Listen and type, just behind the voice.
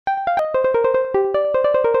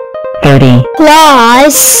30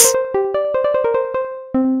 plus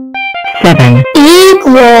 7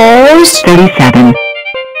 equals 37.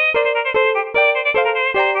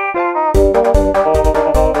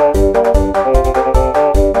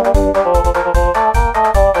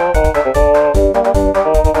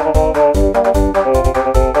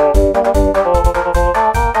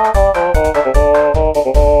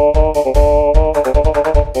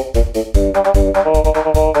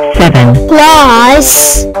 7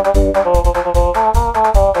 plus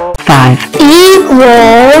 5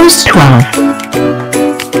 equals 12.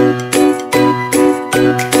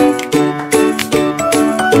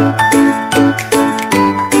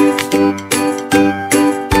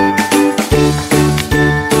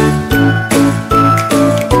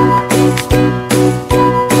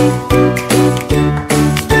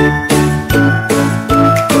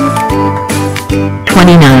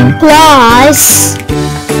 29 plus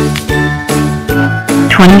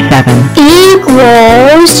 27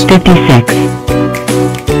 equals 56.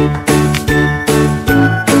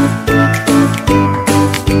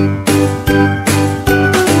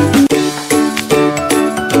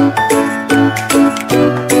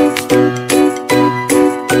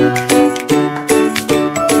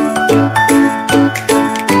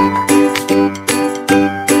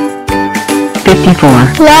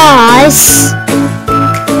 54 plus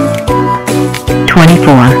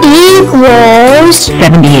 24 equals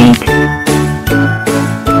 78.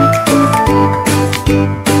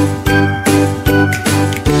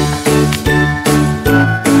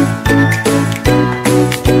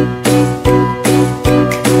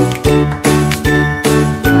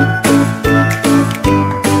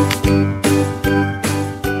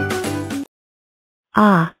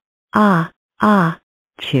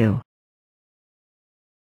 2.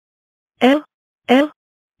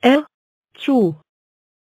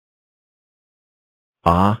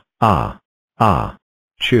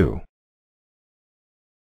 Chew. Chew. Chew.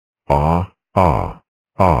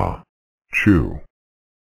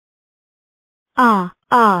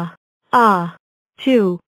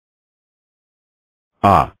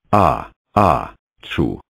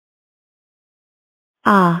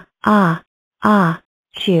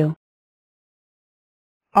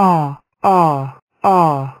 Chew.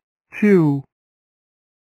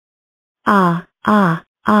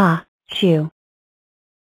 Chew. Chew.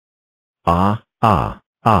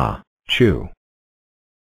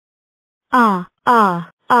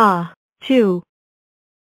 Chew. Chew. Chew. Chew.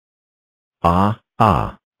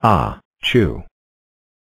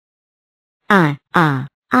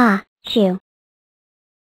 Chew. Chew.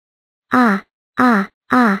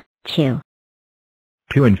 Chew.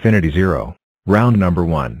 To infinity 0. Round number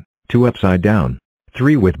 1. 2 upside down.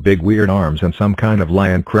 3 with big weird arms and some kind of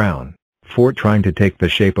lion crown. 4 trying to take the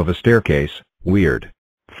shape of a staircase, weird.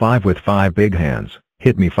 5 with 5 big hands,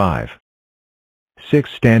 hit me 5.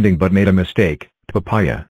 6 standing but made a mistake,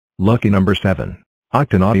 papaya. Lucky number 7.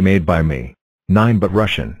 Octonaughty made by me. 9 but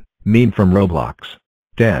Russian, meme from Roblox.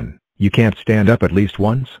 10, you can't stand up at least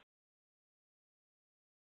once?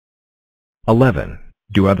 11,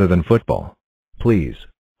 do other than football. Please.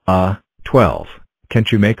 12,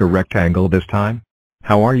 can't you make a rectangle this time?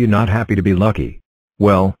 How are you not happy to be lucky?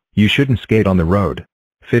 Well, you shouldn't skate on the road.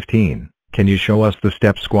 15, can you show us the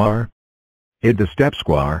step square? Id the step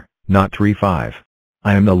square, not 3-5.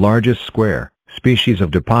 I am the largest square, species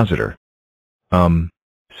of depositor.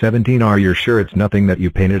 17 are you sure it's nothing that you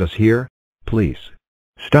painted us here? Please.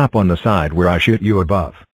 Stop on the side where I shoot you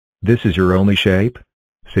above. This is your only shape?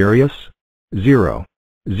 Serious? 0.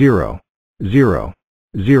 0. 0.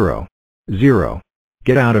 0. 0.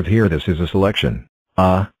 Get out of here, this is a selection.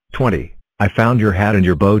 20. I found your hat and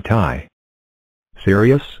your bow tie.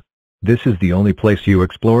 Serious? This is the only place you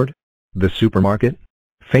explored? The supermarket?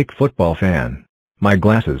 Fake football fan. My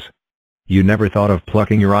glasses. You never thought of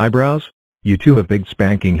plucking your eyebrows? You two have big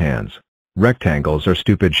spanking hands. Rectangles are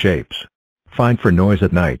stupid shapes. Fine for noise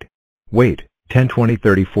at night. Wait, 10, 20,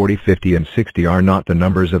 30, 40, 50 and 60 are not the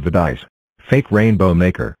numbers of the dice. Fake rainbow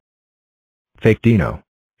maker. Fake Dino.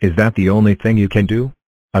 Is that the only thing you can do?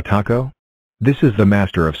 A taco? This is the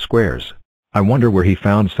master of squares. I wonder where he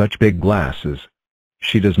found such big glasses.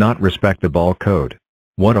 She does not respect the ball code.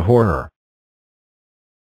 What a horror.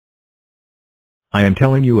 I am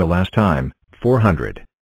telling you a last time, 400.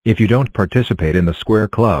 If you don't participate in the square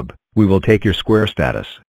club, we will take your square status.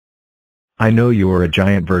 I know you are a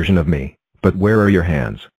giant version of me, but where are your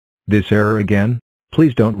hands? This error again?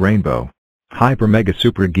 Please don't rainbow. Hyper Mega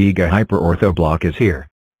Super Giga Hyper Ortho Block is here.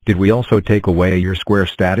 Did we also take away your square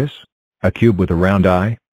status? A cube with a round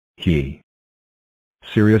eye?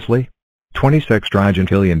 Seriously? $26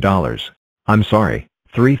 trillion. I'm sorry,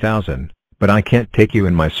 3,000, but I can't take you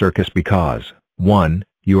in my circus because, 1,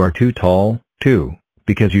 you are too tall, 2,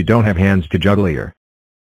 because you don't have hands to juggle your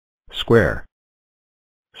square.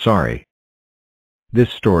 Sorry. This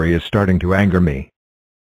story is starting to anger me.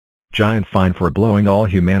 Giant fine for blowing all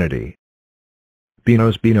humanity.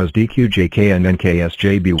 Binos DQJKN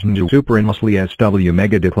NKSJB Super Inlessly SW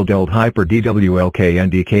Mega Dipldeld Hyper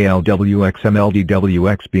DWLKN DKLWXML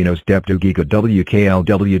DWX Binos Depto Giga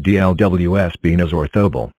WKLW DLWS Binos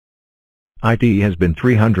Orthobal. IT has been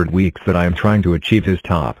 300 weeks that I am trying to achieve his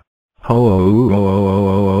top.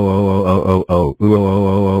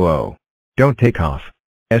 Don't take off.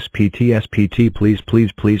 SPT please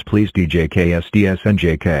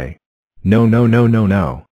DJKSDSNJK. No.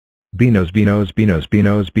 Binos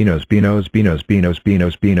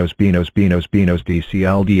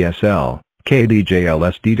DCL DSL,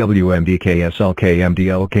 KDJLS DWM DKSL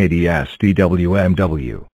KMDL KDS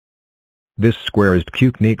DWMW. This square is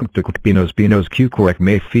Q Binos Q correct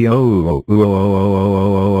may fio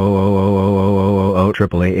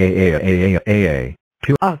triple A.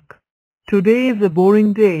 Today is a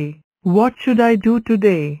boring day. What should I do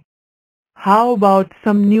today? How about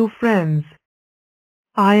some new friends?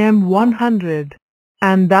 I am 100,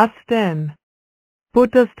 and that's 10.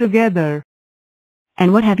 Put us together.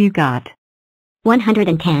 And what have you got?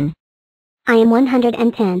 110. I am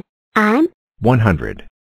 110. I'm 100.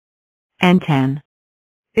 And 10.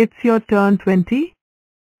 It's your turn, 20.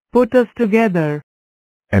 Put us together.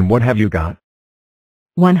 And what have you got?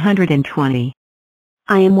 120.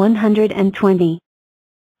 I am 120.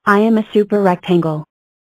 I am a super rectangle.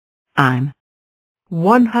 I'm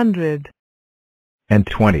 100. And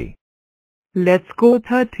 20. Let's go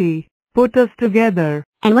 30. Put us together.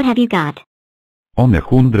 And what have you got?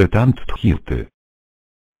 120.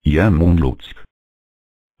 I am onludzk.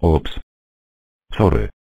 Oops. Sorry.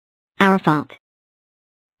 Our fault.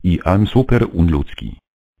 I am super unludzki.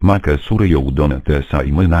 Make surjo donate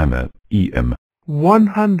sajmyname, I am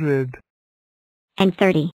 100. And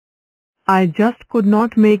 30. I just could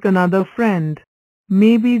not make another friend.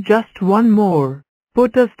 Maybe just one more.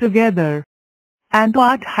 Put us together. And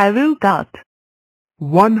what have you got?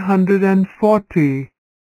 140.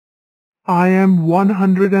 I am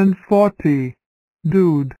 140.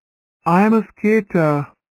 Dude, I am a skater.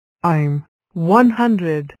 I'm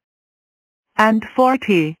 100. And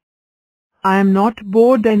 40. I am not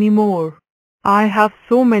bored anymore. I have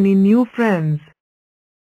so many new friends.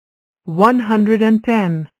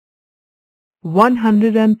 110.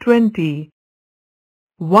 120.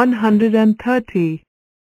 130.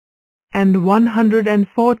 And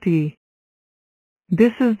 140.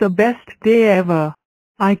 This is the best day ever.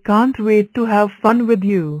 I can't wait to have fun with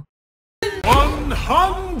you.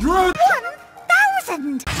 100!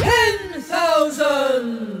 1,000!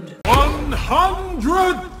 10,000!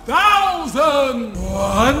 100,000!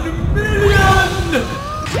 1 million!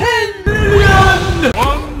 10 million!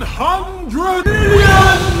 100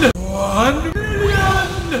 million! 1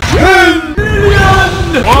 million! 10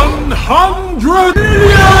 million! 100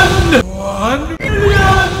 million! 1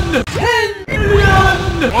 million! 10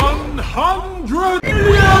 million! 100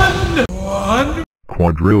 million! 1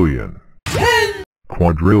 Quadrillion. 10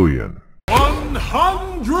 Quadrillion.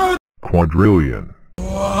 100 Quadrillion.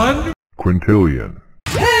 1 Quintillion.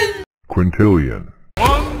 10 Quintillion.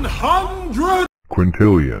 100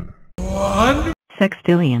 Quintillion. 1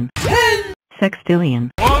 Sextillion. 10 Sextillion.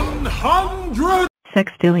 100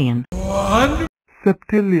 Sextillion. 1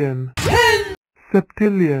 Septillion. 10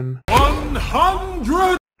 Septillion.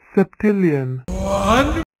 100 Septillion.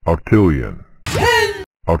 1 Octillion. 10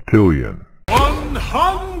 Octillion.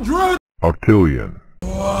 100 Octillion.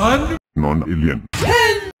 1 non-alien,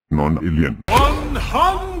 10 non-alien,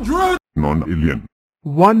 100 non-alien,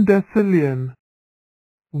 1 decillion.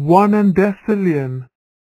 1 and decillion.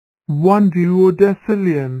 1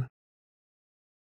 duodecillion.